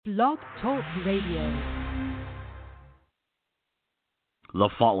Blog Talk Radio. The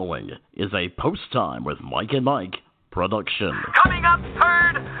following is a Post Time with Mike and Mike production. Coming up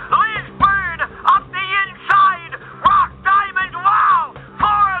third, Liz Bird up the inside. Rock, Diamond, wow!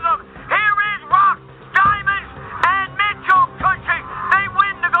 Four of them. Here is Rock, Diamond, and Mitchell Cushing. They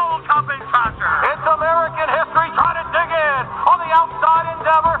win the Gold Cup in soccer. It's American history trying to dig in. On the outside,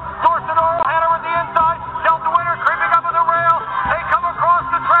 Endeavor. Dorson O'Hanna at the inside. Delta Winner creeping up on the rail. They come across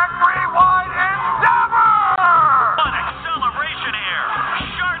the track. Three wide. Endeavor! An acceleration here.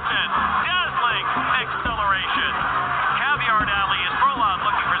 Sharton. Dazzling acceleration. Caviar Alley is Furlong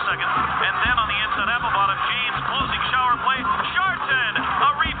looking for second. And then on the inside, Applebottom, James closing shower play. Sharton, a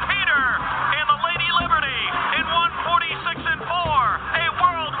repeater in the Lady Liberty in 1:46 and 4. A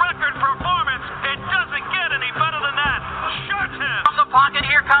world record performance. It doesn't get any better than that. Sharton. From the pocket,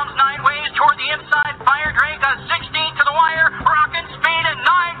 here comes Nine Ways toward the inside. Fire Drake, a 16 to the wire. Rockin' speed and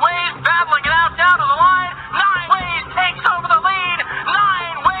Nine Ways battling it out down to the line. Nine Ways takes over the lead.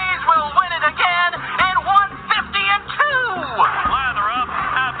 Nine Ways will win it again in 150 and 2. Lather up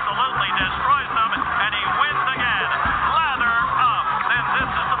absolutely destroys them, and he wins again. Lather up. Then this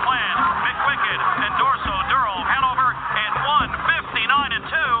is the plan. McWicked and Dorso Duro Hanover in 159 and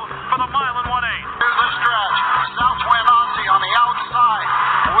 2 for the mile and 1/8. Here's the stretch. Southwind Aussie on the outside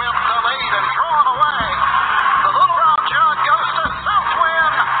with the lead and drawn away. The little round jug goes to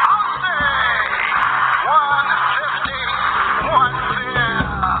Southwind Aussie. 150,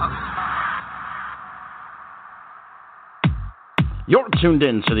 1/5. You're tuned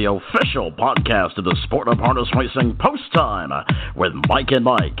in to the official podcast of the Sport of Harness Racing Post Time with Mike and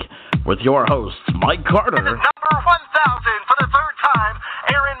Mike, with your hosts Mike Carter Number 1,000 for the third time.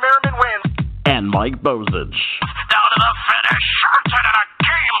 Aaron Merriman wins. and Mike Bozich. Down to the finish. Sharton and a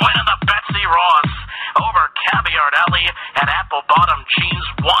game win in the Betsy Ross over Caviar Alley and Apple Bottom Jeans.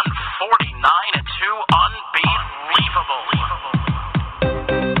 149 and 2. Unbelievable.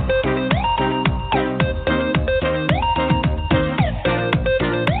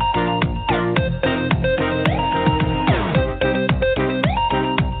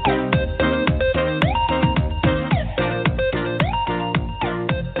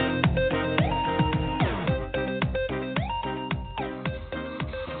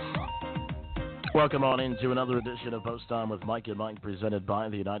 Welcome on into another edition of Post Time with Mike and Mike, presented by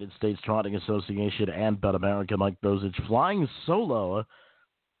the United States Trotting Association and Bet America. Mike Bozich flying solo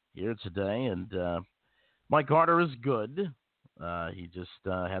here today, and Mike Carter is good. He just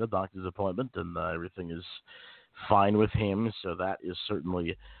had a doctor's appointment, and everything is fine with him, so that is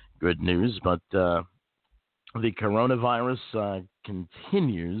certainly good news. But the coronavirus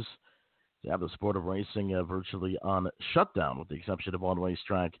continues to have the sport of racing virtually on shutdown, with the exception of one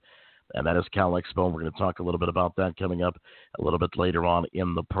racetrack, and that is Cal Expo. We're going to talk a little bit about that coming up a little bit later on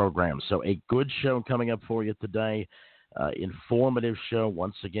in the program. So a good show coming up for you today. Informative show.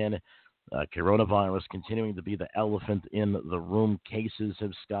 Once again, coronavirus continuing to be the elephant in the room. Cases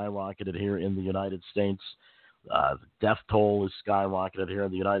have skyrocketed here in the United States. The death toll is skyrocketed here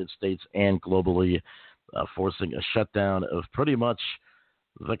in the United States and globally, forcing a shutdown of pretty much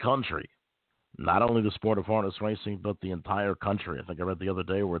the country. Not only the sport of harness racing, but the entire country. I think I read the other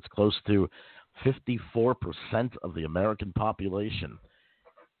day where it's close to 54% of the American population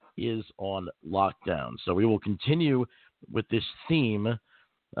is on lockdown. So we will continue with this theme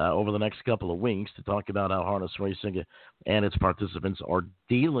over the next couple of weeks to talk about how harness racing and its participants are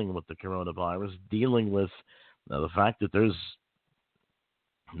dealing with the coronavirus, dealing with the fact that there's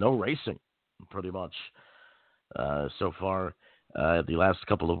no racing pretty much so far. The last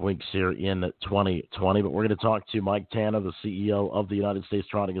couple of weeks here in 2020. But we're going to talk to Mike Tanner, the CEO of the United States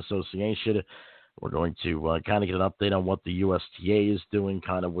Trotting Association. We're going to kind of get an update on what the USTA is doing,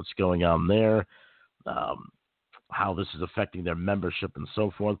 kind of what's going on there, how this is affecting their membership and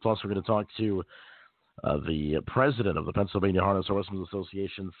so forth. Plus, we're going to talk to the president of the Pennsylvania Harness Horsemen's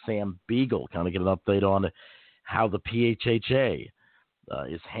Association, Sam Beegle, kind of get an update on how the PHHA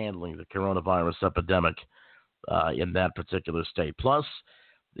is handling the coronavirus epidemic in that particular state. Plus,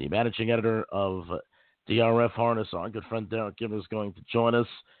 the managing editor of DRF Harness, our good friend Derick, is going to join us.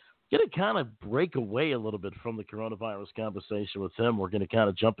 Going to kind of break away a little bit from the coronavirus conversation with him. We're going to kind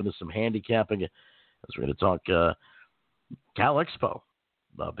of jump into some handicapping as we're going to talk Cal Expo,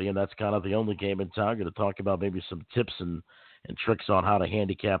 being that's kind of the only game in town. We're going to talk about maybe some tips and tricks on how to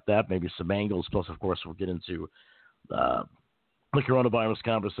handicap that, maybe some angles. Plus, of course, we'll get into the coronavirus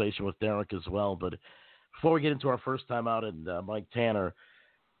conversation with Derick as well. But before we get into our first time out, and Mike Tanner,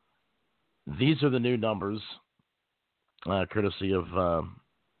 these are the new numbers, courtesy of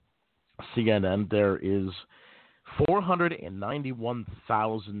CNN. There is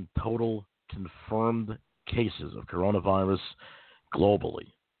 491,000 total confirmed cases of coronavirus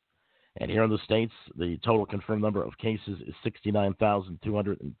globally. And here in the States, the total confirmed number of cases is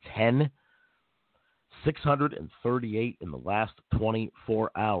 69,210. 638 in the last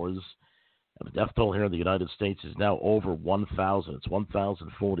 24 hours. And the death toll here in the United States is now over 1,000. It's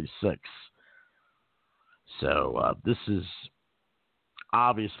 1,046. So this is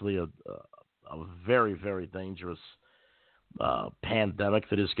obviously a very, very dangerous pandemic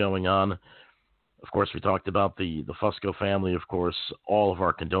that is going on. Of course, we talked about the Fusco family. Of course, all of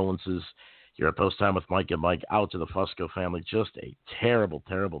our condolences here at Post Time with Mike and Mike out to the Fusco family. Just a terrible,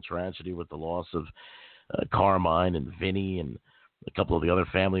 terrible tragedy with the loss of Carmine and Vinny and a couple of the other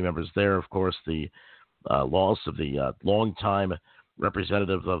family members there. Of course, the loss of the longtime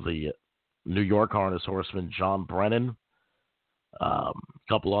representative of the New York harness horseman, John Brennan. A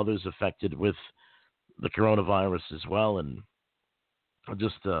couple others affected with the coronavirus as well. And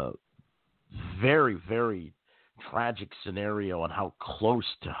just a very, very tragic scenario on how close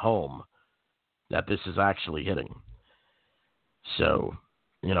to home that this is actually hitting. So,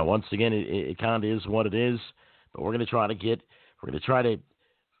 once again, it kind of is what it is, but we're going to try to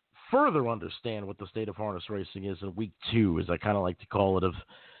further understand what the state of harness racing is in week 2, as I kind of like to call it, of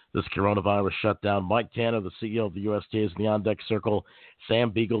this coronavirus shutdown. Mike Tanner, the CEO of the USTA, is in the on-deck circle.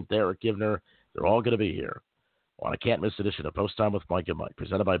 Sam Beegle, Derick Giwner, they're all going to be here on a can't-miss edition of Post Time with Mike and Mike,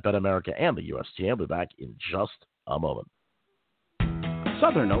 presented by Bet America and the USTA. I'll be back in just a moment.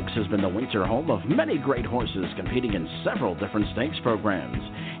 Southern Oaks has been the winter home of many great horses competing in several different stakes programs.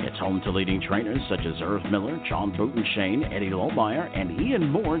 It's home to leading trainers such as Irv Miller, John Bootenshane, Eddie Lohmeyer, and Ian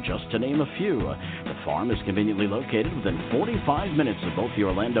Moore, just to name a few. The farm is conveniently located within 45 minutes of both the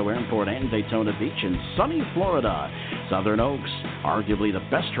Orlando Airport and Daytona Beach in sunny Florida. Southern Oaks, arguably the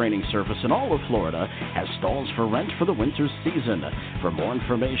best training surface in all of Florida, has stalls for rent for the winter season. For more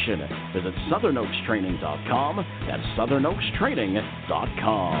information, visit SouthernOaksTraining.com. That's SouthernOaksTraining.com.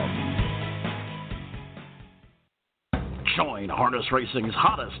 Join harness racing's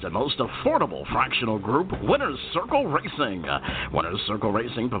hottest and most affordable fractional group, Winners Circle Racing. Winners Circle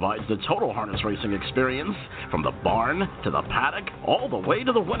Racing provides the total harness racing experience from the barn to the paddock all the way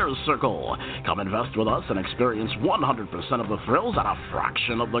to the Winners Circle. Come invest with us and experience 100% of the thrills at a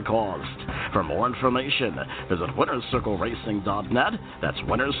fraction of the cost. For more information, visit winnerscircleracing.net. That's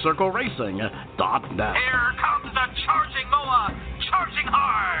winnerscircleracing.net. Here comes the charging moa, charging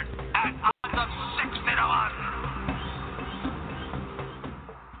hard at odds of 6-1.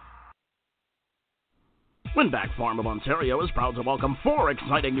 Winback Farm of Ontario is proud to welcome 4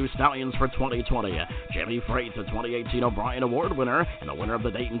 exciting new stallions for 2020. Jimmy Freight, the 2018 O'Brien Award winner and the winner of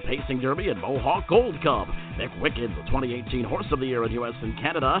the Dayton Pacing Derby and Mohawk Gold Cup. Nick Wicked, the 2018 Horse of the Year in U.S. and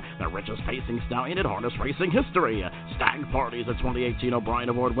Canada, the richest pacing stallion in harness racing history. Stag Party, the 2018 O'Brien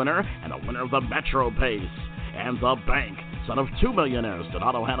Award winner and the winner of the Metro Pace. And The Bank, son of 2 millionaires,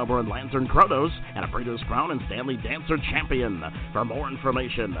 Donato Hanover and Lantern Kronos, and a Breeders' Crown and Stanley Dancer champion. For more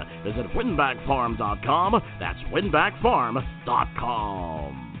information, visit winbackfarm.com. That's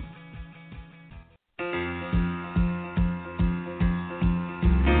winbackfarm.com.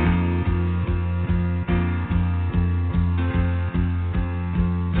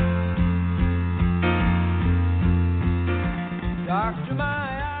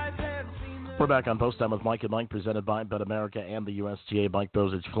 We're back on Post Time with Mike and Mike, presented by Bet America and the USTA. Mike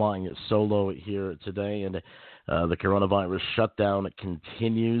Bozich flying solo here today, and the coronavirus shutdown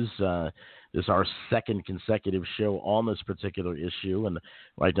continues. This is our second consecutive show on this particular issue, and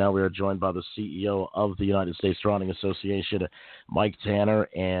right now we are joined by the CEO of the United States Trotting Association, Mike Tanner.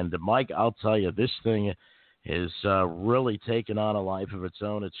 And Mike, I'll tell you, this thing has really taken on a life of its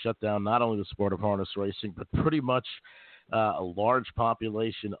own. It's shut down not only the sport of harness racing, but pretty much a large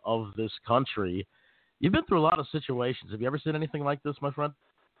population of this country. You've been through a lot of situations. Have you ever seen anything like this, my friend?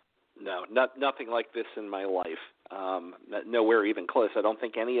 No, nothing like this in my life. Nowhere even close. I don't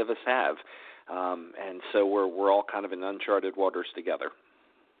think any of us have. And so we're all kind of in uncharted waters together.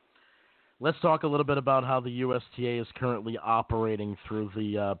 Let's talk a little bit about how the USTA is currently operating through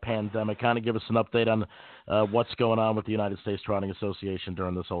the pandemic. Kind of give us an update on what's going on with the United States Trotting Association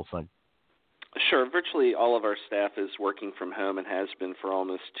during this whole thing. Sure. Virtually all of our staff is working from home and has been for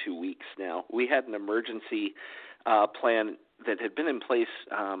almost 2 weeks now. We had an emergency plan that had been in place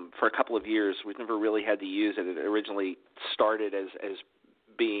for a couple of years. We've never really had to use it. It originally started as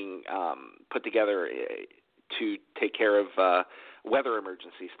being put together to take care of weather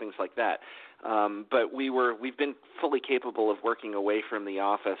emergencies, things like that. But we've been fully capable of working away from the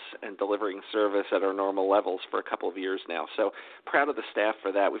office and delivering service at our normal levels for a couple of years now. So proud of the staff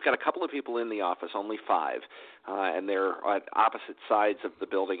for that. We've got a couple of people in the office, only 5, and they're at opposite sides of the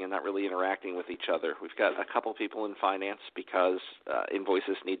building and not really interacting with each other. We've got a couple of people in finance because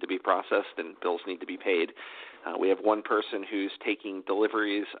invoices need to be processed and bills need to be paid. We have one person who's taking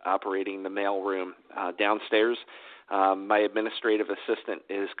deliveries, operating the mailroom downstairs. My administrative assistant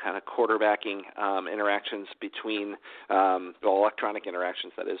is kind of quarterbacking interactions between, electronic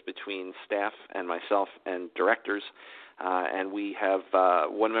interactions, that is, between staff and myself and directors. And we have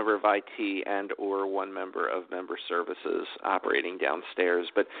one member of IT and or one member of member services operating downstairs.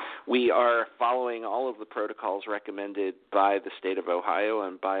 But we are following all of the protocols recommended by the state of Ohio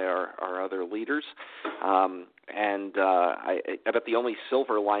and by our other leaders. I bet the only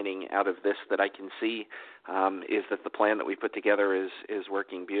silver lining out of this that I can see is that the plan that we put together is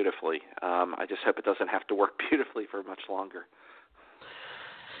working beautifully. I just hope it doesn't have to work beautifully for much longer.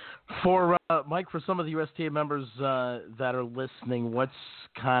 For Mike, for some of the USTA members that are listening, what's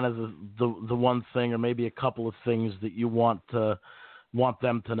kind of the one thing, or maybe a couple of things that you want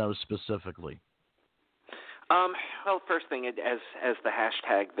them to know specifically? Well, first thing, as the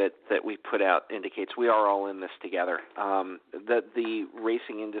hashtag that we put out indicates, we are all in this together. The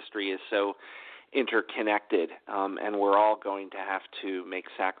racing industry is so interconnected, and we're all going to have to make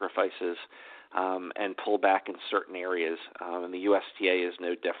sacrifices and pull back in certain areas. And the USTA is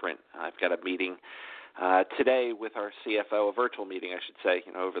no different. I've got a meeting today with our CFO, a virtual meeting, I should say,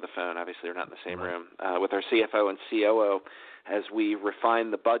 over the phone. Obviously, we're not in the same room. With our CFO and COO, as we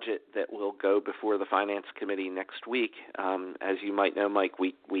refine the budget that will go before the Finance Committee next week. As you might know, Mike,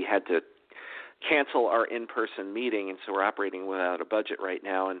 we had to cancel our in-person meeting, and so we're operating without a budget right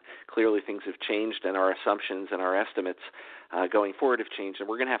now, and clearly things have changed, and our assumptions and our estimates going forward have changed, and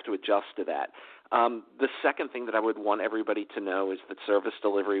we're going to have to adjust to that. The second thing that I would want everybody to know is that service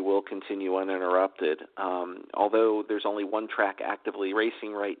delivery will continue uninterrupted. Although there's only one track actively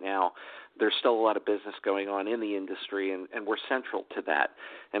racing right now, there's still a lot of business going on in the industry, and we're central to that,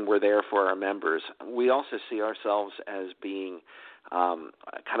 and we're there for our members. We also see ourselves as being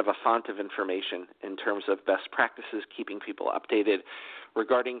kind of a font of information in terms of best practices, keeping people updated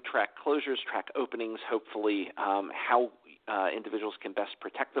regarding track closures, track openings, hopefully how individuals can best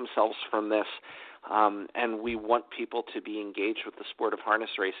protect themselves from this. And we want people to be engaged with the sport of harness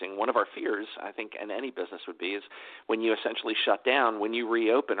racing. One of our fears, I think, and any business would be, is when you essentially shut down, when you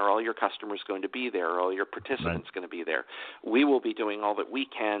reopen, are all your customers going to be there? Are all your participants going to be there? We will be doing all that we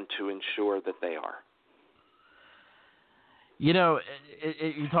can to ensure that they are. You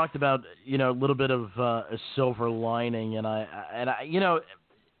talked about, a little bit of a silver lining, and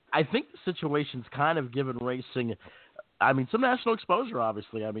I think the situation's kind of given racing, some national exposure,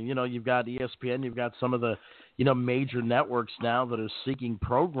 obviously. You've got ESPN, you've got some of the, major networks now that are seeking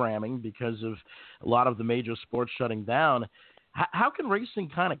programming because of a lot of the major sports shutting down. How can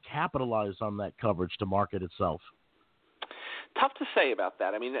racing kind of capitalize on that coverage to market itself? Tough to say about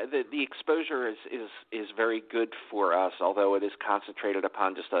that. The exposure is very good for us, although it is concentrated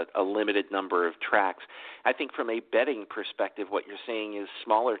upon just a limited number of tracks. I think from a betting perspective, what you're seeing is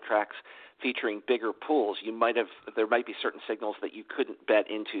smaller tracks featuring bigger pools. There might be certain signals that you couldn't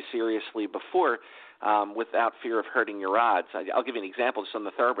bet into seriously before without fear of hurting your odds. I'll give you an example. Just on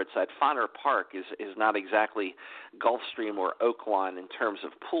the thoroughbred side, Fonner Park is not exactly Gulfstream or Oaklawn in terms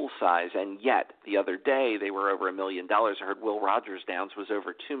of pool size, and yet the other day they were over $1 million. I heard Will Rogers Downs was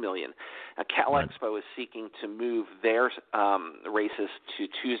over $2 million. Cal Expo is seeking to move their races to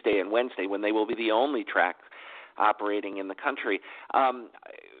Tuesday and Wednesday when they will be the only track operating in the country.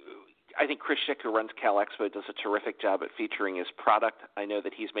 I think Chris Schick, who runs Cal Expo, does a terrific job at featuring his product. I know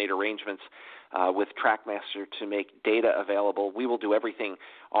that he's made arrangements with TrackMaster to make data available. We will do everything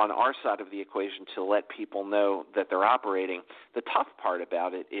on our side of the equation to let people know that they're operating. The tough part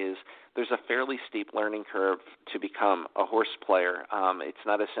about it is there's a fairly steep learning curve to become a horse player. It's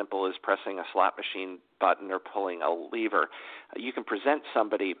not as simple as pressing a slot machine button or pulling a lever. You can present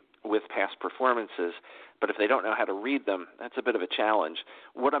somebody with past performances, but if they don't know how to read them, that's a bit of a challenge.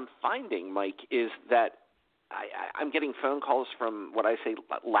 What I'm finding, Mike, is that I'm getting phone calls from what I say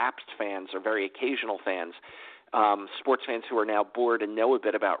lapsed fans or very occasional fans, sports fans who are now bored and know a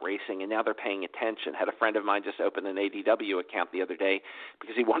bit about racing, and now they're paying attention. Had a friend of mine just open an ADW account the other day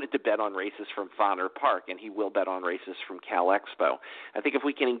because he wanted to bet on races from Fonner Park, and he will bet on races from Cal Expo. I think if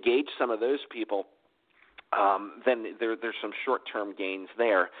we can engage some of those people then there's some short-term gains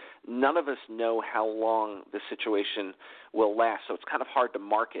there. None of us know how long the situation will last, so it's kind of hard to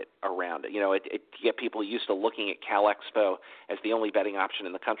market around it. To get people used to looking at Cal Expo as the only betting option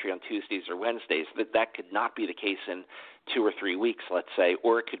in the country on Tuesdays or Wednesdays, that could not be the case in 2 or 3 weeks, let's say,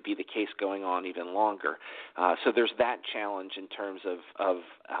 or it could be the case going on even longer. So there's that challenge in terms of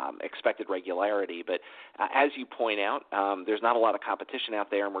expected regularity. But as you point out, there's not a lot of competition out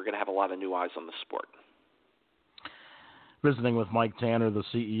there, and we're going to have a lot of new eyes on the sport. Visiting with Mike Tanner, the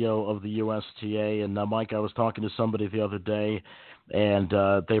CEO of the USTA. And Mike, I was talking to somebody the other day, and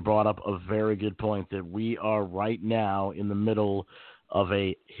they brought up a very good point that we are right now in the middle of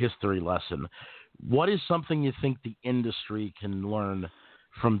a history lesson. What is something you think the industry can learn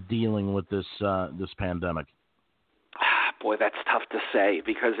from dealing with this pandemic? Boy, that's tough to say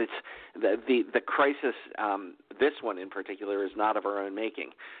because it's the crisis. This one in particular is not of our own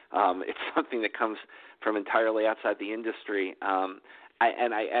making. It's something that comes from entirely outside the industry.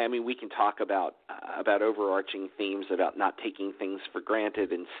 I mean, we can talk about overarching themes about not taking things for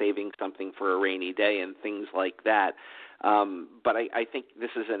granted and saving something for a rainy day and things like that. But I think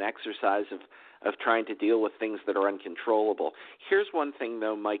this is an exercise of trying to deal with things that are uncontrollable. Here's one thing,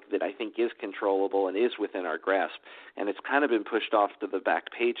 though, Mike, that I think is controllable and is within our grasp, and it's kind of been pushed off to the back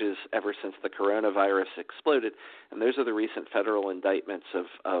pages ever since the coronavirus exploded, and those are the recent federal indictments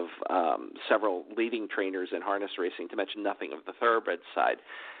of several leading trainers in harness racing, to mention nothing of the thoroughbred side.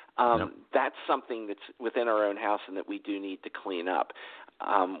 That's something that's within our own house and that we do need to clean up.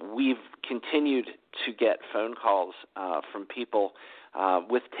 We've continued to get phone calls from people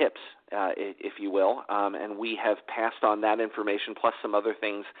with tips, if you will, and we have passed on that information plus some other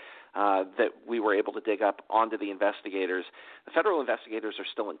things that we were able to dig up onto the investigators. The federal investigators are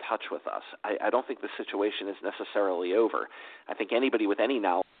still in touch with us. I don't think the situation is necessarily over. I think anybody with any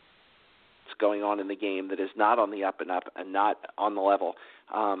knowledge going on in the game that is not on the up and up and not on the level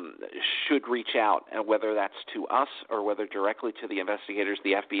should reach out, and whether that's to us or whether directly to the investigators,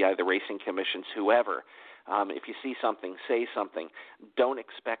 the FBI, the racing commissions, whoever. If you see something, say something. Don't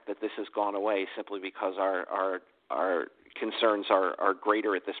expect that this has gone away simply because our concerns are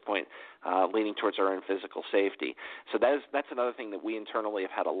greater at this point, leaning towards our own physical safety. So that's another thing that we internally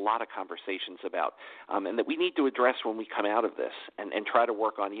have had a lot of conversations about, and that we need to address when we come out of this and try to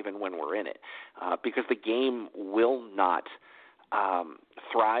work on even when we're in it, because the game will not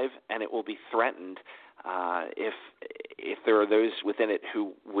thrive and it will be threatened if there are those within it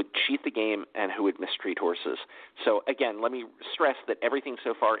who would cheat the game and who would mistreat horses. So again, let me stress that everything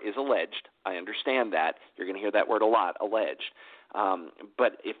so far is alleged. I understand that. You're going to hear that word a lot, alleged.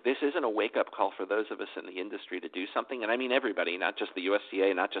 But if this isn't a wake-up call for those of us in the industry to do something, and I mean everybody, not just the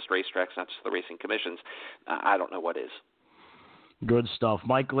USTA, not just racetracks, not just the racing commissions, I don't know what is. Good stuff.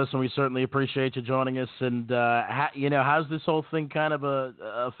 Mike, listen, we certainly appreciate you joining us. And, how's this whole thing kind of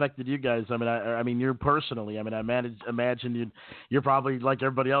affected you guys? I mean, you're personally, I imagine you're probably like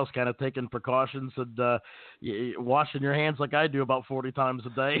everybody else kind of taking precautions and washing your hands like I do about 40 times a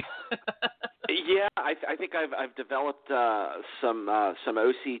day. Yeah, I think I've developed some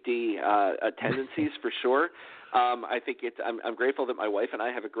OCD tendencies for sure. I think I'm grateful that my wife and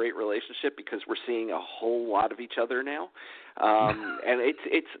I have a great relationship because we're seeing a whole lot of each other now, and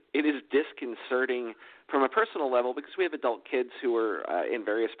it is disconcerting from a personal level because we have adult kids who are in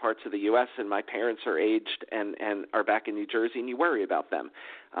various parts of the U.S. and my parents are aged and are back in New Jersey, and you worry about them.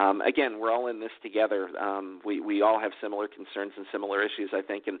 Again, we're all in this together. We all have similar concerns and similar issues, I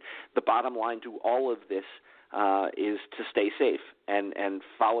think, and the bottom line to all of this is to stay safe and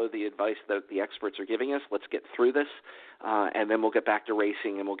follow the advice that the experts are giving us. Let's get through this, and then we'll get back to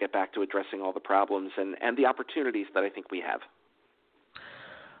racing and we'll get back to addressing all the problems and the opportunities that I think we have.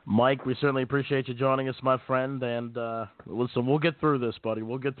 Mike, we certainly appreciate you joining us, my friend, and listen, we'll get through this, buddy.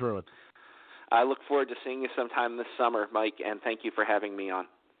 We'll get through it. I look forward to seeing you sometime this summer, Mike, and thank you for having me on.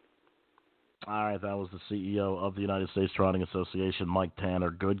 All right, that was the CEO of the United States Trotting Association, Mike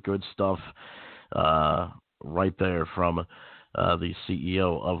Tanner. Good stuff. Right there from the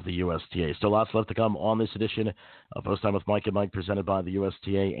CEO of the USTA. Still lots left to come on this edition of Post Time with Mike and Mike, presented by the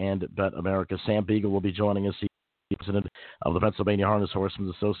USTA and Bet America. Sam Beegle will be joining us, the president of the Pennsylvania Harness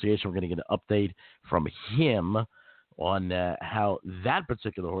Horsemen's Association. We're going to get an update from him on how that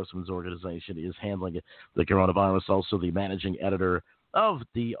particular horsemen's organization is handling the coronavirus. Also, the managing editor of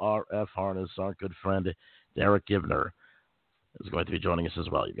DRF Harness, our good friend Derick Giwner, is going to be joining us as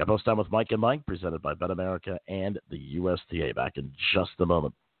well. You've got Post Time with Mike and Mike, presented by Bet America and the USTA. Back in just a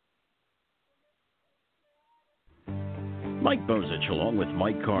moment. Mike Bozich along with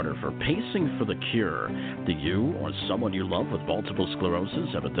Mike Carter for Pacing for the Cure. Do you or someone you love with multiple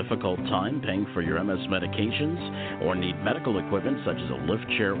sclerosis have a difficult time paying for your MS medications or need medical equipment such as a lift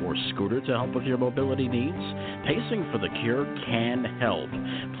chair or scooter to help with your mobility needs? Pacing for the Cure can help.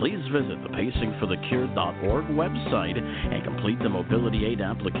 Please visit the pacingforthecure.org website and complete the mobility aid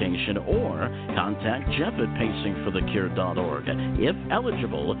application or contact Jeff at pacingforthecure.org. If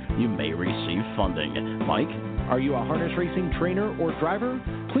eligible, you may receive funding. Mike? Are you a harness racing trainer or driver?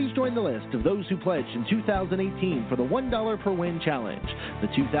 Please join the list of those who pledged in 2018 for the $1 per win challenge. The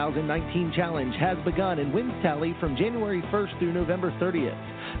 2019 challenge has begun and wins tally from January 1st through November 30th.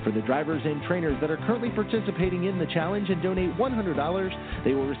 For the drivers and trainers that are currently participating in the challenge and donate $100,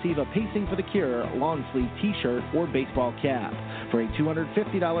 they will receive a Pacing for the Cure long sleeve t-shirt or baseball cap. For a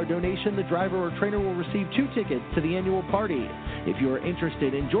 $250 donation, the driver or trainer will receive 2 tickets to the annual party. If you are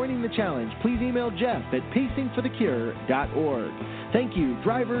interested in joining the challenge, please email Jeff at pacingforthecure.org. Thank you,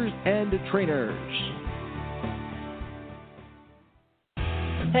 drivers and trainers.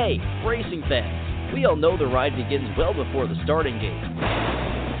 Hey, racing fans, we all know the ride begins well before the starting gate.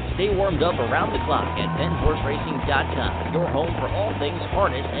 Stay warmed up around the clock at PennHorseRacing.com, your home for all things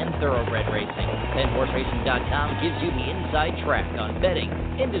harness and thoroughbred racing. PennHorseRacing.com gives you the inside track on betting,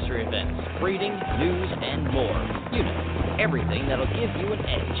 industry events, breeding, news, and more. You know, everything that'll give you an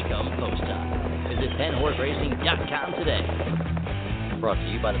edge come post time. Visit PennHorseRacing.com today. Brought to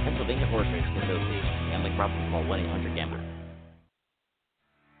you by the Pennsylvania Horse Racing Association. Gambling problem? Call 1-800-GAMBLER.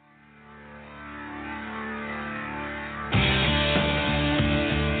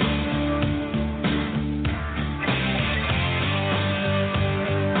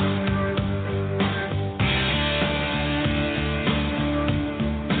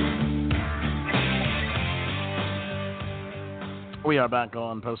 We are back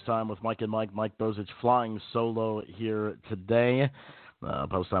on Post Time with Mike and Mike. Mike Bozich flying solo here today.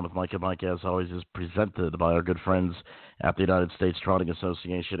 Post Time with Mike and Mike, as always, is presented by our good friends at the United States Trotting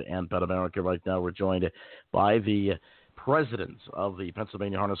Association and Bet America. Right now we're joined by the president of the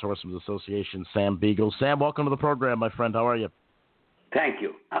Pennsylvania Harness Horsemen's Association, Sam Beegle. Sam, welcome to the program, my friend. How are you? Thank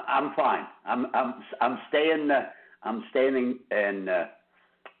you. I'm fine. I'm staying in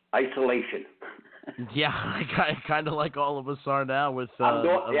isolation. Yeah, I kind of like all of us are now with I'm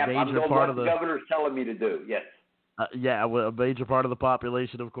doing part what of the governor's telling me to do. Yes. A major part of the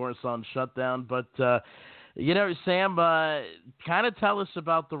population, of course, on shutdown. But Sam, kind of tell us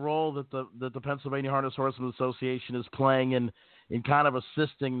about the role that the Pennsylvania Harness Horsemen's Association is playing in kind of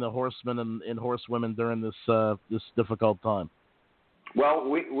assisting the horsemen and horsewomen during this difficult time. Well,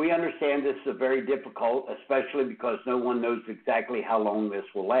 we understand this is very difficult, especially because no one knows exactly how long this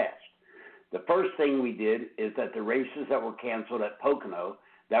will last. The first thing we did is that the races that were canceled at Pocono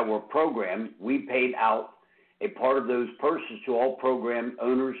that were programmed, we paid out a part of those purses to all program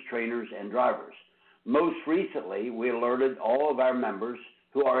owners, trainers, and drivers. Most recently, we alerted all of our members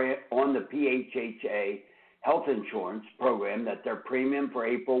who are on the PHHA health insurance program that their premium for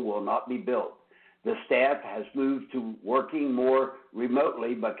April will not be billed. The staff has moved to working more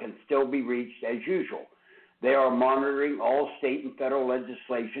remotely but can still be reached as usual. They are monitoring all state and federal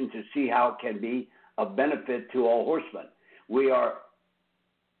legislation to see how it can be of benefit to all horsemen. We are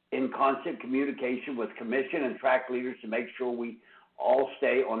in constant communication with commission and track leaders to make sure we all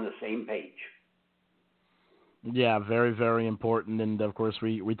stay on the same page. Yeah, very, very important. And, of course,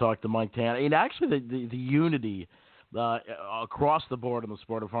 we talked to Mike Tan. And actually, the unity across the board in the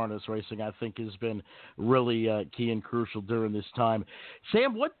sport of harness racing, I think, has been really key and crucial during this time.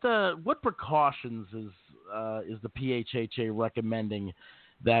 Sam, what precautions is the PHHA recommending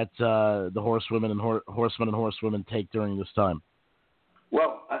that the horsemen and horsewomen take during this time?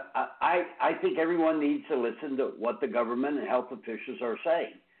 Well, I think everyone needs to listen to what the government and health officials are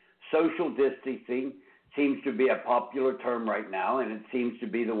saying. Social distancing seems to be a popular term right now, and it seems to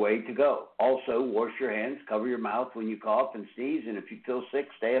be the way to go. Also, wash your hands, cover your mouth when you cough and sneeze, and if you feel sick,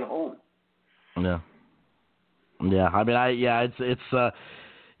 stay at home. Yeah. I mean, I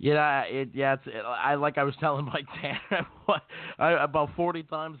was telling Mike Tanner, about 40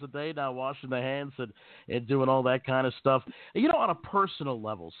 times a day now, washing the hands and doing all that kind of stuff. On a personal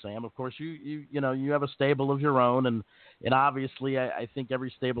level, Sam, of course, you have a stable of your own, and obviously I think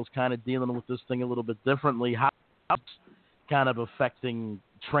every stable's kind of dealing with this thing a little bit differently. How's it kind of affecting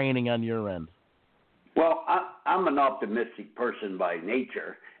training on your end? Well, I'm an optimistic person by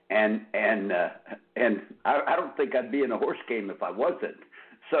nature, and I don't think I'd be in a horse game if I wasn't.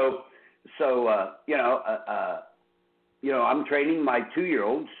 So I'm training my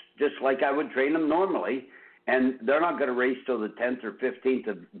 2-year-olds just like I would train them normally, and they're not going to race till the 10th or 15th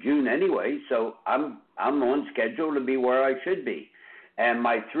of June anyway. So I'm I'm on schedule to be where I should be. And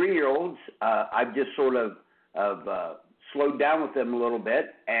my 3-year-olds, I've just sort of slowed down with them a little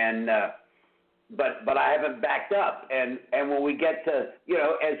bit, and but I haven't backed up. And when we get to,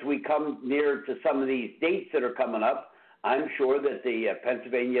 as we come near to some of these dates that are coming up, I'm sure that the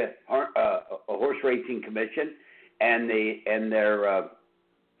Pennsylvania Horse Racing Commission and their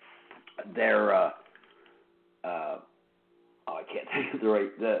I can't think of the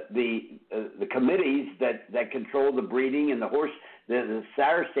right the committees that control the breeding and the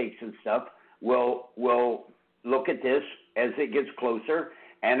Sire Stakes and stuff will look at this as it gets closer,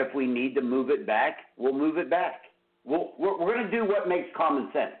 and if we need to move it back, we'll move it back. We're going to do what makes common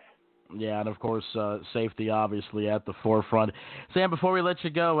sense. Yeah, and of course, safety obviously at the forefront. Sam, before we let you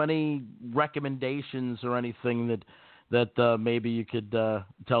go, any recommendations or anything that maybe you could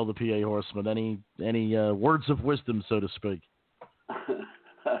tell the PA Horsemen? Any words of wisdom, so to speak?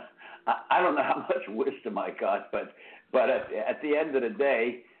 I don't know how much wisdom I got, but at the end of the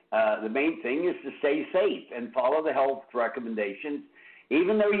day, the main thing is to stay safe and follow the health recommendations.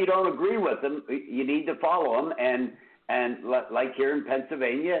 Even though you don't agree with them, you need to follow them. And like here in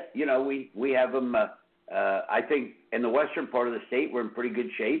Pennsylvania, we have them. I think in the western part of the state we're in pretty good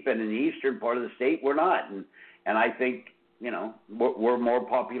shape, and in the eastern part of the state we're not. And I think we're more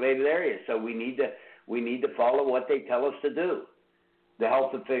populated areas, so we need to follow what they tell us to do, the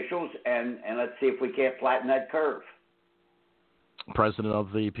health officials, and let's see if we can't flatten that curve. President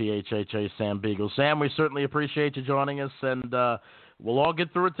of the PHHA, Sam Beegle. Sam, we certainly appreciate you joining us, and we'll all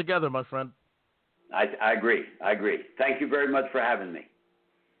get through it together, my friend. I agree. Thank you very much for having me.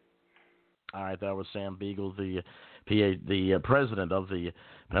 All right, that was Sam Beegle, the president of the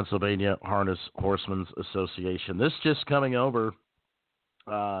Pennsylvania Harness Horsemen's Association. This just coming over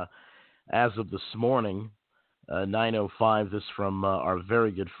as of this morning, 9:05. This from our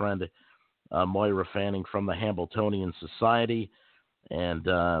very good friend Moira Fanning from the Hambletonian Society. And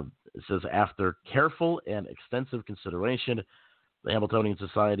it says, after careful and extensive consideration, the Hambletonian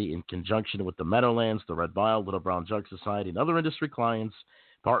Society, in conjunction with the Meadowlands, the Red Bile, Little Brown Jug Society, and other industry clients,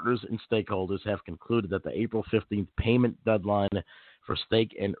 partners, and stakeholders, have concluded that the April 15th payment deadline for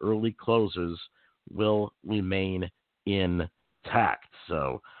stake and early closers will remain intact.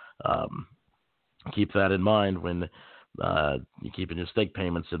 So keep that in mind when you're keeping your stake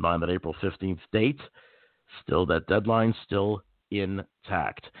payments in mind, that April 15th date, still that deadline, still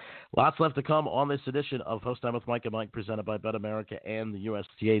intact. Lots left to come on this edition of Post Time with Mike and Mike, presented by Bet America and the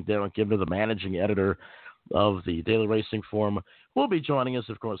USTA. Derick, Giwner, the managing editor of the Daily Racing Forum, will be joining us.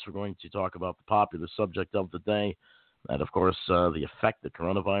 Of course, we're going to talk about the popular subject of the day, and of course, the effect that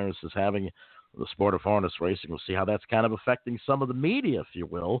coronavirus is having on the sport of harness racing. We'll see how that's kind of affecting some of the media, if you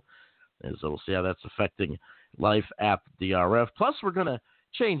will, and so we'll see how that's affecting life at the DRF. Plus, we're going to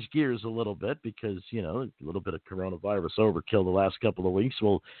change gears a little bit because, a little bit of coronavirus overkill the last couple of weeks.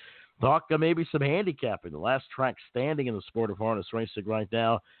 We'll talk maybe some handicapping. The last track standing in the sport of harness racing right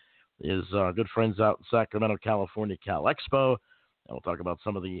now is our good friends out in Sacramento, California, Cal Expo. And we'll talk about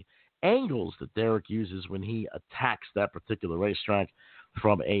some of the angles that Derick uses when he attacks that particular racetrack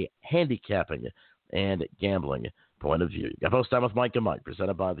from a handicapping and gambling point of view. You got Post Time with Mike and Mike,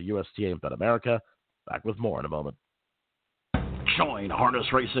 presented by the USTA and Bet America. Back with more in a moment. Join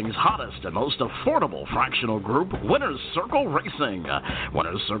harness racing's hottest and most affordable fractional group, Winners Circle Racing.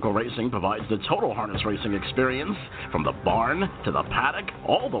 Winners Circle Racing provides the total harness racing experience from the barn to the paddock,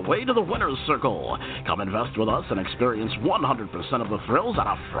 all the way to the Winners Circle. Come invest with us and experience 100% of the thrills at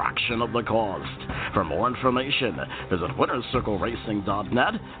a fraction of the cost. For more information, visit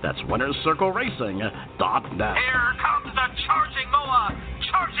winnerscircleracing.net. That's winnerscircleracing.net. Here comes the charging mower,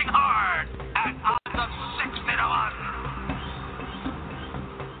 charging hard at odds of 6-1.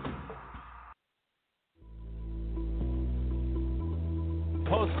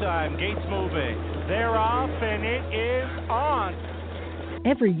 Post time, gates moving. They're off, and it is on.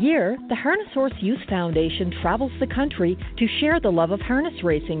 Every year, the Harness Horse Youth Foundation travels the country to share the love of harness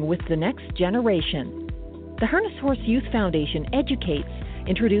racing with the next generation. The Harness Horse Youth Foundation educates,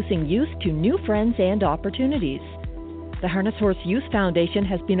 introducing youth to new friends and opportunities. The Harness Horse Youth Foundation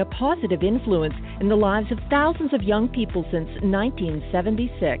has been a positive influence in the lives of thousands of young people since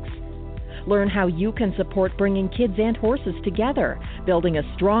 1976. Learn how you can support bringing kids and horses together, building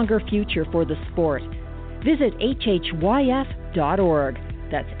a stronger future for the sport. Visit hhyf.org.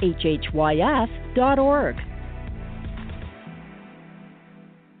 That's hhyf.org.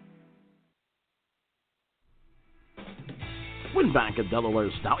 Winbank at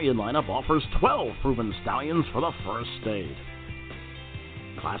Delaware's Stallion lineup offers 12 proven stallions for the first state.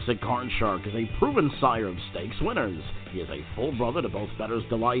 Classic Card Shark is a proven sire of stakes winners. He is a full brother to both Bettor's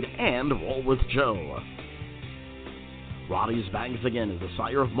Delight and Roll with Joe. Roddy's Bags Again is the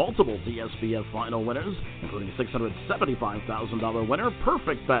sire of multiple DSBF final winners, including $675,000 winner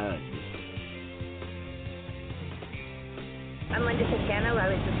Perfect Bags. I'm Linda Cascano. I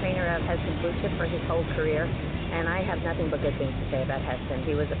was the trainer of Heston Blue Chip for his whole career, and I have nothing but good things to say about Heston.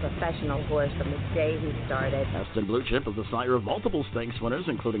 He was a professional horse from the day he started. Heston Blue Chip is the sire of multiple stakes winners,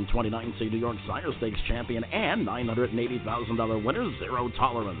 including 29C New York Sire Stakes champion and $980,000 winner Zero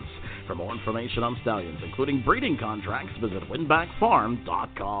Tolerance. For more information on stallions, including breeding contracts, visit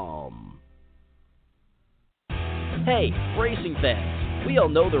winbackfarm.com. Hey, racing fans, we all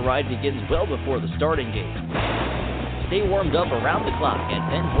know the ride begins well before the starting gate. Stay warmed up around the clock at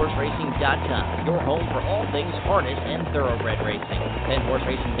PennHorseRacing.com, your home for all things harness and thoroughbred racing.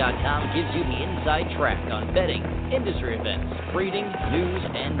 PennHorseRacing.com gives you the inside track on betting, industry events, breeding, news,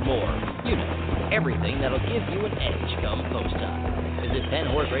 and more. You know, everything that'll give you an edge come post time. Visit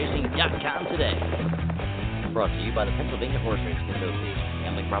PennHorseRacing.com today. Brought to you by the Pennsylvania Horse Racing Association.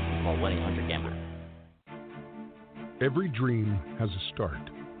 Gambling problem, call 1-800-GAMBLER. Every dream has a start,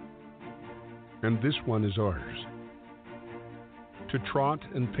 and this one is ours. To trot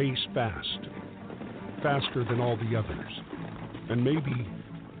and pace fast, faster than all the others, and maybe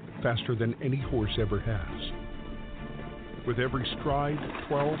faster than any horse ever has. With every stride,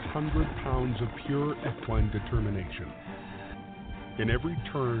 1,200 pounds of pure equine determination. In every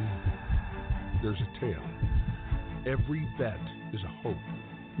turn, there's a tale. Every bet is a hope.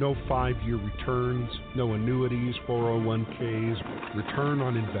 No 5-year returns, no annuities, 401ks. Return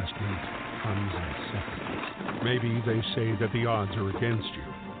on investment comes in seconds. Maybe they say that the odds are against you.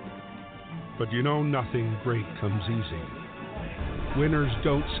 But you know nothing great comes easy. Winners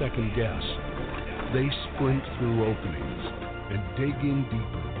don't second guess. They sprint through openings and dig in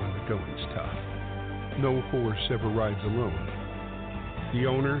deeper when the going's tough. No horse ever rides alone. The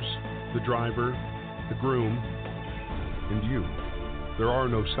owners, the driver, the groom, and you. There are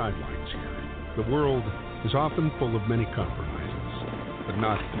no sidelines here. The world is often full of many compromises, but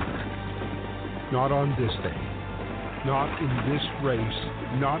not here. Not on this day. Not in this race.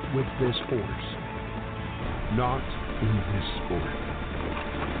 Not with this horse. Not in this sport.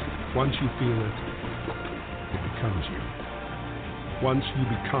 Once you feel it, it becomes you. Once you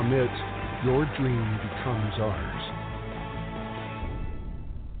become it, your dream becomes ours.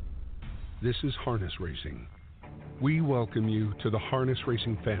 This is harness racing. We welcome you to the Harness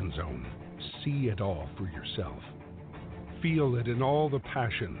Racing Fan Zone. See it all for yourself. Feel it in all the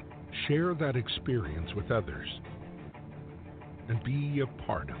passion. Share that experience with others. And be a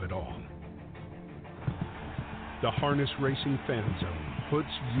part of it all. The Harness Racing Fan Zone puts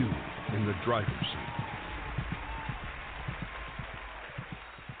you in the driver's seat.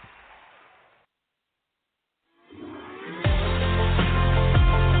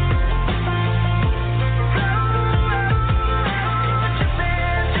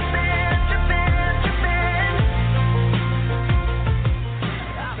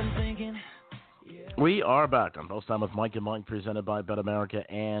 We are back on Post Time with Mike and Mike, presented by Bet America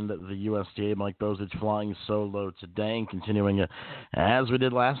and the USDA. Mike Bozich flying solo today, and continuing as we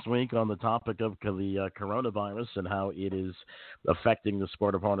did last week on the topic of the coronavirus and how it is affecting the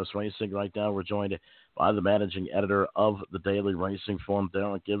sport of harness racing. Right now, we're joined by the managing editor of the Daily Racing Form,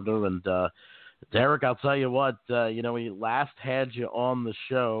 Derick Giwner. And Derick, I'll tell you what, we last had you on the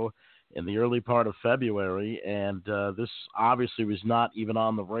show in the early part of February, and this obviously was not even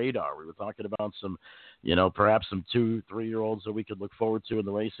on the radar. We were talking about some, perhaps some 2-3-year-olds that we could look forward to in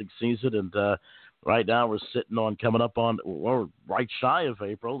the racing season, and right now we're sitting on coming up on, or right shy of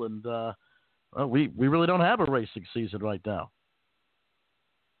April, and we really don't have a racing season right now.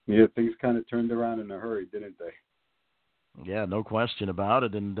 Yeah, things kind of turned around in a hurry, didn't they? Yeah, no question about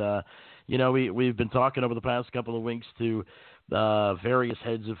it. And, we've been talking over the past couple of weeks to various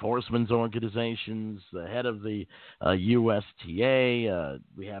heads of horsemen's organizations, the head of the USTA.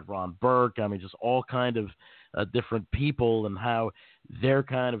 We had Ron Burke. I mean, just all kind of different people and how they're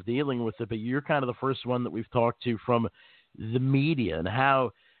kind of dealing with it. But you're kind of the first one that we've talked to from the media. And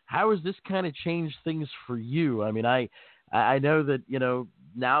how has this kind of changed things for you? I mean, I know that,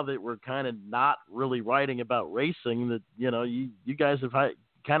 now that we're kind of not really writing about racing, that, you guys have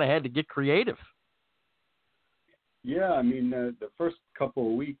kind of had to get creative. Yeah, I mean, the first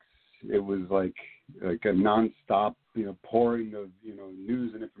couple of weeks, it was like a nonstop, pouring of,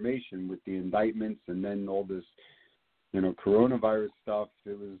 news and information with the indictments and then all this, coronavirus stuff.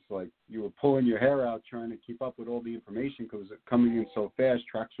 It was like you were pulling your hair out trying to keep up with all the information because it was coming in so fast.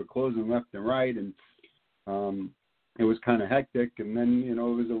 Tracks were closing left and right. And it was kind of hectic. And then, it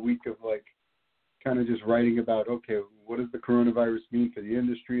was a week of like kind of just writing about, okay, what does the coronavirus mean for the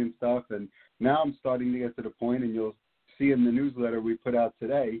industry and stuff? And now I'm starting to get to the point, and you'll see in the newsletter we put out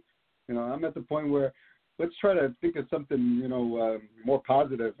today, I'm at the point where let's try to think of something, more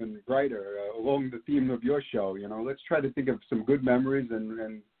positive and brighter along the theme of your show. Let's try to think of some good memories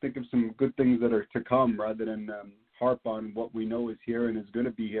and think of some good things that are to come rather than harp on what we know is here and is going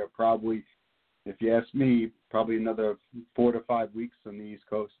to be here probably, if you ask me, probably another 4 to 5 weeks on the East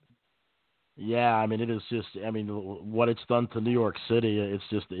Coast. Yeah, I mean, it is just, what it's done to New York City,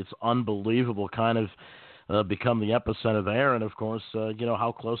 it's unbelievable, kind of become the epicenter there. And of course,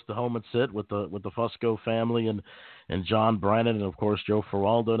 how close to home it's hit with the Fusco family and John Brennan, and of course, Joe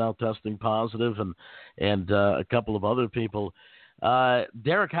Feraldo now testing positive, and a couple of other people.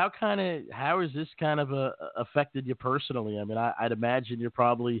 Derick, how has this kind of affected you personally? I mean, I'd imagine you're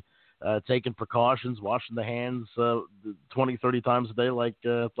probably taking precautions, washing the hands 20, 30 times a day like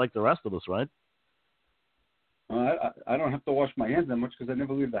the rest of us, right? I don't have to wash my hands that much because I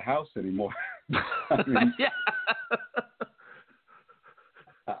never leave the house anymore. I mean, yeah.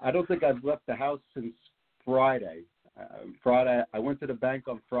 I don't think I've left the house since Friday. I went to the bank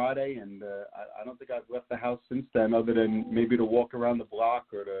on Friday, and I don't think I've left the house since then, other than maybe to walk around the block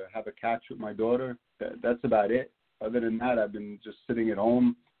or to have a catch with my daughter. That's about it. Other than that, I've been just sitting at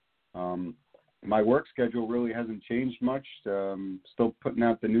home. My work schedule really hasn't changed much. Still putting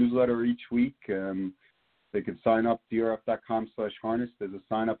out the newsletter each week. They can sign up drf.com/harness. There's a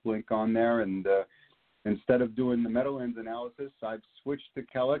sign-up link on there. And instead of doing the Meadowlands analysis, I've switched to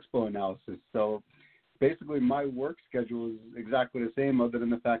Cal Expo analysis. So basically my work schedule is exactly the same, other than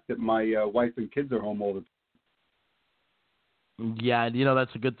the fact that my wife and kids are home all the time. Yeah,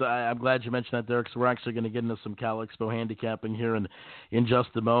 that's a good I'm glad you mentioned that, Derick, because we're actually going to get into some Cal Expo handicapping here in just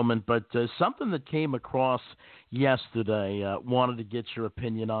a moment. But something that came across yesterday, wanted to get your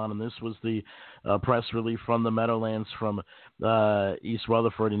opinion on, and this was the press release from the Meadowlands from East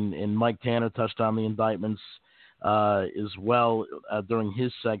Rutherford, and Mike Tanner touched on the indictments as well during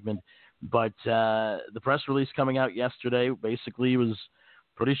his segment. But the press release coming out yesterday basically was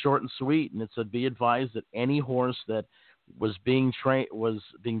pretty short and sweet, and it said, be advised that any horse that was being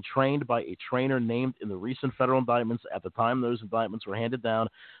trained by a trainer named in the recent federal indictments at the time those indictments were handed down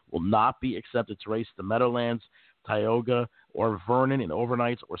will not be accepted to race the Meadowlands, Tioga, or Vernon in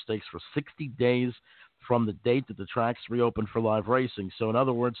overnights or stakes for 60 days from the date that the tracks reopened for live racing. So in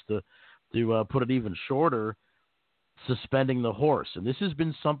other words, to put it even shorter, suspending the horse. And this has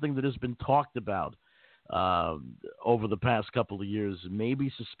been something that has been talked about over the past couple of years.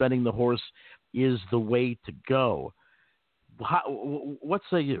 Maybe suspending the horse is the way to go. What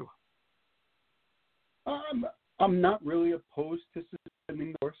say you? I'm not really opposed to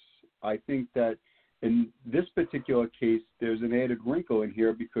suspending the horse. I think that in this particular case, there's an added wrinkle in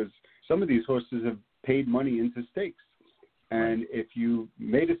here because some of these horses have paid money into stakes. And if you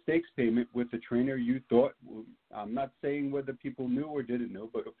made a stakes payment with a trainer you thought, I'm not saying whether people knew or didn't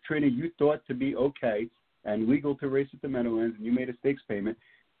know, but a trainer you thought to be okay and legal to race at the Meadowlands, and you made a stakes payment,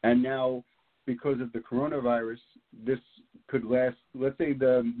 and now because of the coronavirus, this could last, let's say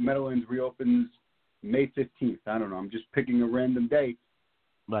the Meadowlands reopens May 15th. I don't know. I'm just picking a random day.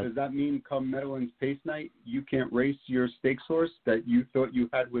 Right. Does that mean come Meadowlands Pace Night, you can't race your stakes horse that you thought you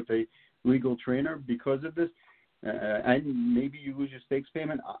had with a legal trainer because of this? And maybe you lose your stakes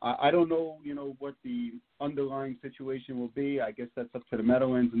payment. I don't know, what the underlying situation will be. I guess that's up to the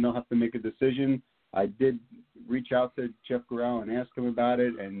Meadowlands, and they'll have to make a decision. I did reach out to Jeff Guerrero and ask him about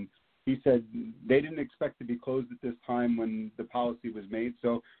it, and he said they didn't expect to be closed at this time when the policy was made.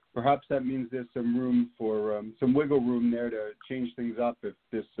 So perhaps that means there's some room for some wiggle room there to change things up if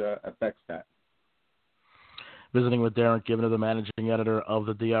this affects that. Visiting with Derick Giwner, the managing editor of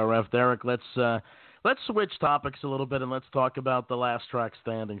the DRF. Derick, let's switch topics a little bit and let's talk about the last track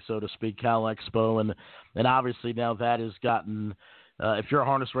standing, so to speak, Cal Expo, and obviously now that has gotten. If you're a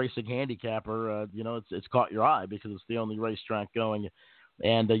harness racing handicapper, it's caught your eye because it's the only racetrack going.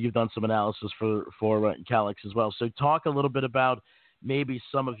 And you've done some analysis for Calix as well. So talk a little bit about maybe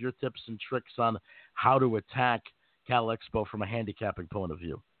some of your tips and tricks on how to attack Cal Expo from a handicapping point of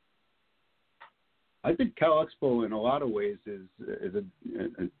view. I think Cal Expo in a lot of ways is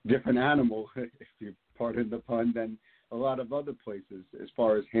a different animal, if you pardon the pun, than a lot of other places as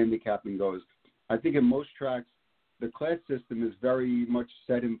far as handicapping goes. I think in most tracks, the class system is very much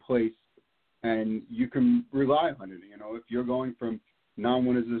set in place, and you can rely on it. If you're going from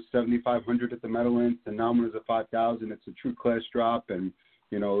non-winners of 7,500 at the Meadowlands to non-winners of 5,000, it's a true class drop, and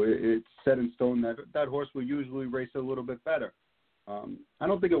it's set in stone that horse will usually race a little bit better. I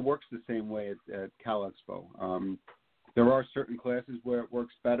don't think it works the same way at Cal Expo. There are certain classes where it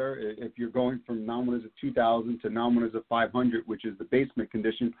works better. If you're going from non-winners of 2,000 to non-winners of 500, which is the basement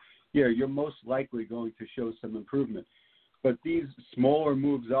condition, yeah, you're most likely going to show some improvement. But these smaller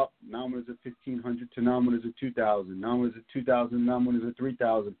moves up, non-winners of 1,500 to non-winners of 2,000, non-winners of 2,000, non-winners of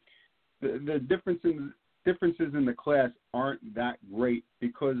 3,000, the differences in the class aren't that great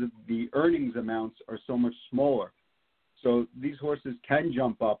because of the earnings amounts are so much smaller. So these horses can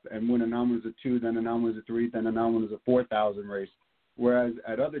jump up and win a non-winners of 2, then a non-winners of 3, then a non-winners of 4,000 race, whereas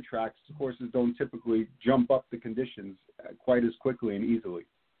at other tracks, horses don't typically jump up the conditions quite as quickly and easily.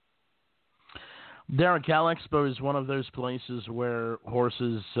 Derick, Cal Expo is one of those places where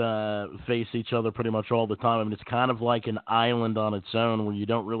horses face each other pretty much all the time. I mean, it's kind of like an island on its own where you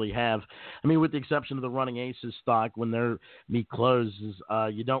don't really have, I mean, with the exception of the Running Aces stock, when their meet closes,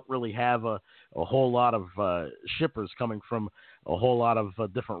 you don't really have a whole lot of shippers coming from a whole lot of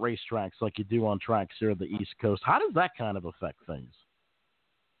different racetracks like you do on tracks here on the East Coast. How does that kind of affect things?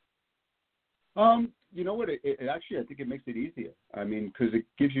 You know what? It actually, I think it makes it easier. I mean, because it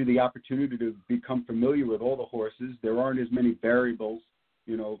gives you the opportunity to become familiar with all the horses. There aren't as many variables,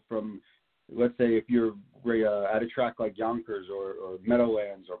 you know, from, let's say, if you're at a track like Yonkers or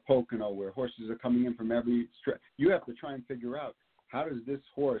Meadowlands or Pocono, where horses are coming in from every stretch. You have to try and figure out, how does this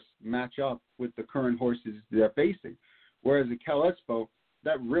horse match up with the current horses they're facing? Whereas at Cal Expo,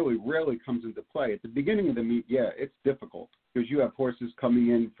 that really rarely comes into play. At the beginning of the meet, yeah, it's difficult because you have horses coming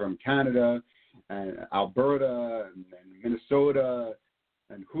in from Canada and Alberta and Minnesota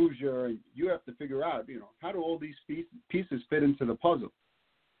and Hoosier, and you have to figure out, you know, how do all these pieces fit into the puzzle?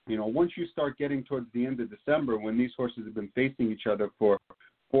 You know, once you start getting towards the end of December, when these horses have been facing each other for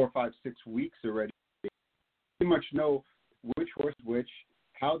 4, 5, 6 weeks already, you pretty much know which horse which,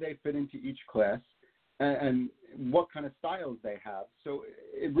 how they fit into each class, and what kind of styles they have. So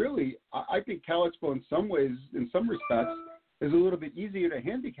it really, I think Cal Expo in some ways, in some respects, is a little bit easier to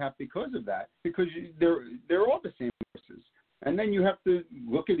handicap because of that, because they're all the same horses. And then you have to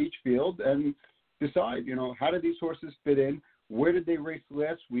look at each field and decide, you know, how do these horses fit in? Where did they race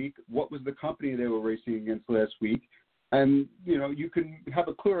last week? What was the company they were racing against last week? And, you know, you can have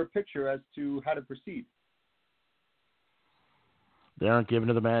a clearer picture as to how to proceed. Derick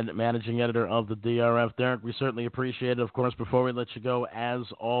Giwner, the managing editor of the DRF. Derick, we certainly appreciate it. Of course, before we let you go, as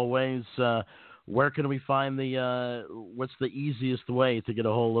always, where can we find what's the easiest way to get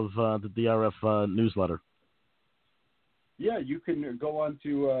a hold of the DRF newsletter? Yeah, you can go on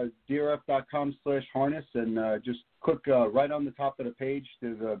to drf.com/harness and just click right on the top of the page.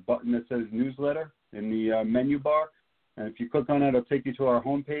 There's a button that says newsletter in the menu bar. And if you click on it, it'll take you to our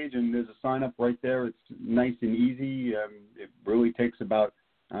homepage, and there's a sign-up right there. It's nice and easy. It really takes about,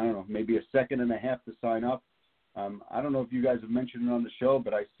 I don't know, maybe a second and a half to sign up. I don't know if you guys have mentioned it on the show,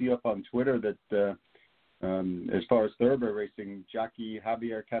 but I see up on Twitter that as far as thoroughbred racing, jockey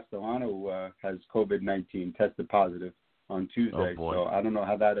Javier Castellano has COVID-19, tested positive on Tuesday. Oh, so I don't know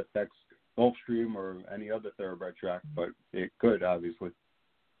how that affects Gulfstream or any other thoroughbred track, but it could, obviously.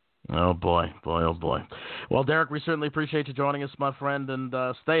 Oh, boy. Well, Derick, we certainly appreciate you joining us, my friend, and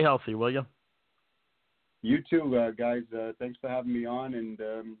stay healthy, will you? You too, guys. Thanks for having me on, and,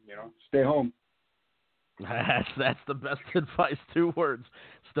 stay home. That's the best advice. 2 words.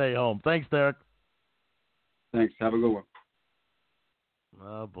 Stay home. Thanks, Derick. Thanks. Have a good one.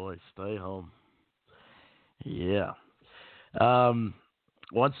 Oh, boy. Stay home. Yeah.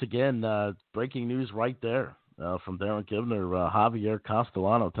 Once again, breaking news right there. From Derick Giwner, Javier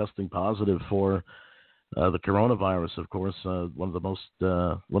Castellano testing positive for the coronavirus. Of course, one of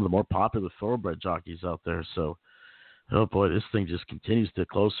the more popular thoroughbred jockeys out there. So, oh boy, this thing just continues to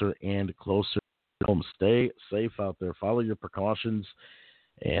closer and closer to home. Stay safe out there. Follow your precautions,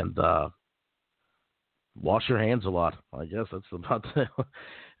 and wash your hands a lot. I guess that's about the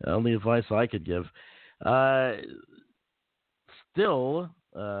only advice I could give. Still.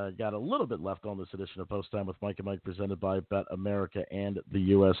 Got a little bit left on this edition of Post Time with Mike and Mike, presented by Bet America and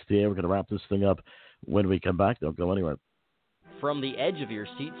the USDA. We're going to wrap this thing up when we come back. Don't go anywhere. From the edge of your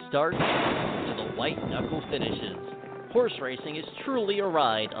seat start to the white knuckle finishes, horse racing is truly a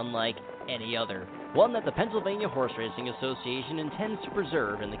ride unlike any other. One that the Pennsylvania Horse Racing Association intends to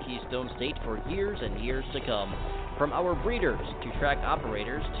preserve in the Keystone State for years and years to come. From our breeders to track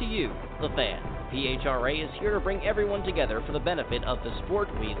operators to you, the fan, PHRA is here to bring everyone together for the benefit of the sport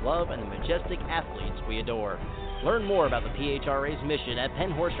we love and the majestic athletes we adore. Learn more about the PHRA's mission at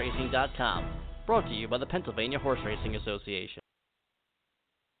PennHorseRacing.com. Brought to you by the Pennsylvania Horse Racing Association.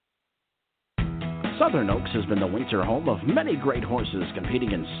 Southern Oaks has been the winter home of many great horses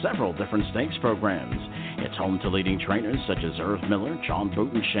competing in several different stakes programs. It's home to leading trainers such as Irv Miller, John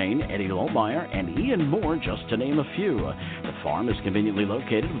Shane, Eddie Lohmeyer, and Ian Moore, just to name a few. The farm is conveniently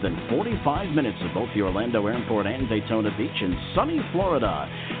located within 45 minutes of both the Orlando Airport and Daytona Beach in sunny Florida.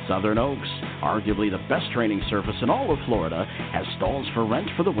 Southern Oaks, arguably the best training surface in all of Florida, has stalls for rent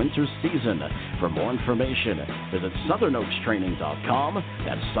for the winter season. For more information, visit southernoakstraining.com.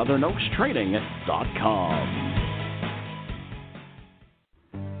 That's southernoakstraining.com.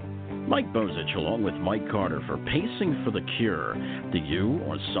 Mike Bozich along with Mike Carter for Pacing for the Cure. Do you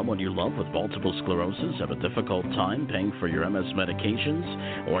or someone you love with multiple sclerosis have a difficult time paying for your MS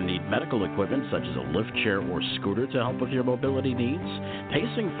medications or need medical equipment such as a lift chair or scooter to help with your mobility needs?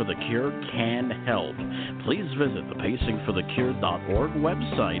 Pacing for the Cure can help. Please visit the pacingforthecure.org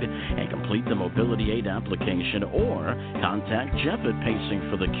website and complete the mobility aid application or contact Jeff at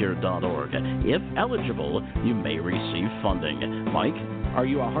pacingforthecure.org. If eligible, you may receive funding. Mike? Are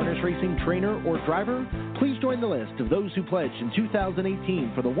you a harness racing trainer or driver? Please join the list of those who pledged in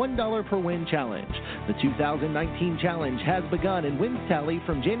 2018 for the $1 per win challenge. The 2019 challenge has begun and wins tally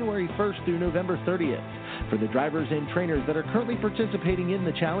from January 1st through November 30th. For the drivers and trainers that are currently participating in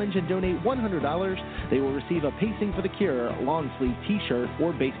the challenge and donate $100, they will receive a Pacing for the Cure long sleeve t-shirt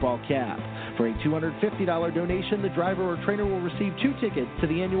or baseball cap. For a $250 donation, the driver or trainer will receive 2 tickets to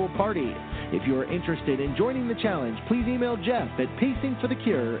the annual party. If you are interested in joining the challenge, please email Jeff at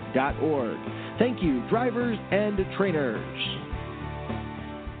pacingforthecure.org. Thank you, drivers and trainers.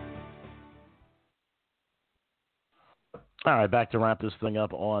 All right, back to wrap this thing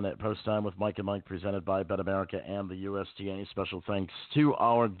up on Post Time with Mike and Mike, presented by Bet America and the USTA. Special thanks to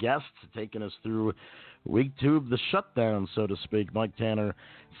our guests taking us through week 2 of the shutdown, so to speak. Mike Tanner,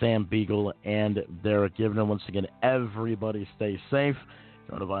 Sam Beegle, and Derick Giwner. Once again, everybody stay safe.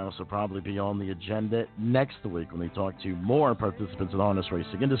 Coronavirus will probably be on the agenda next week when we talk to more participants in the harness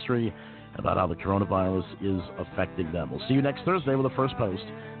racing industry about how the coronavirus is affecting them. We'll see you next Thursday with the first post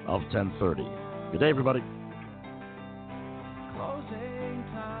of 10:30. Good day, everybody. Closing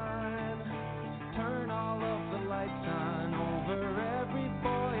time. Turn all of the lights on over every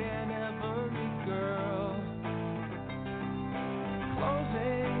boy and every girl.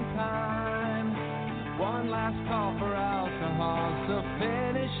 Closing time. One last call for alcohol, so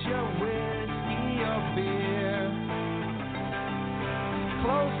finish your whiskey or beer.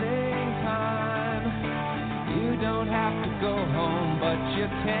 Closing time. You don't have to go home, but you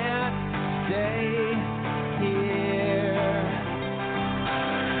can't stay here.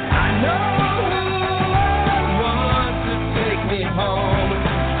 I know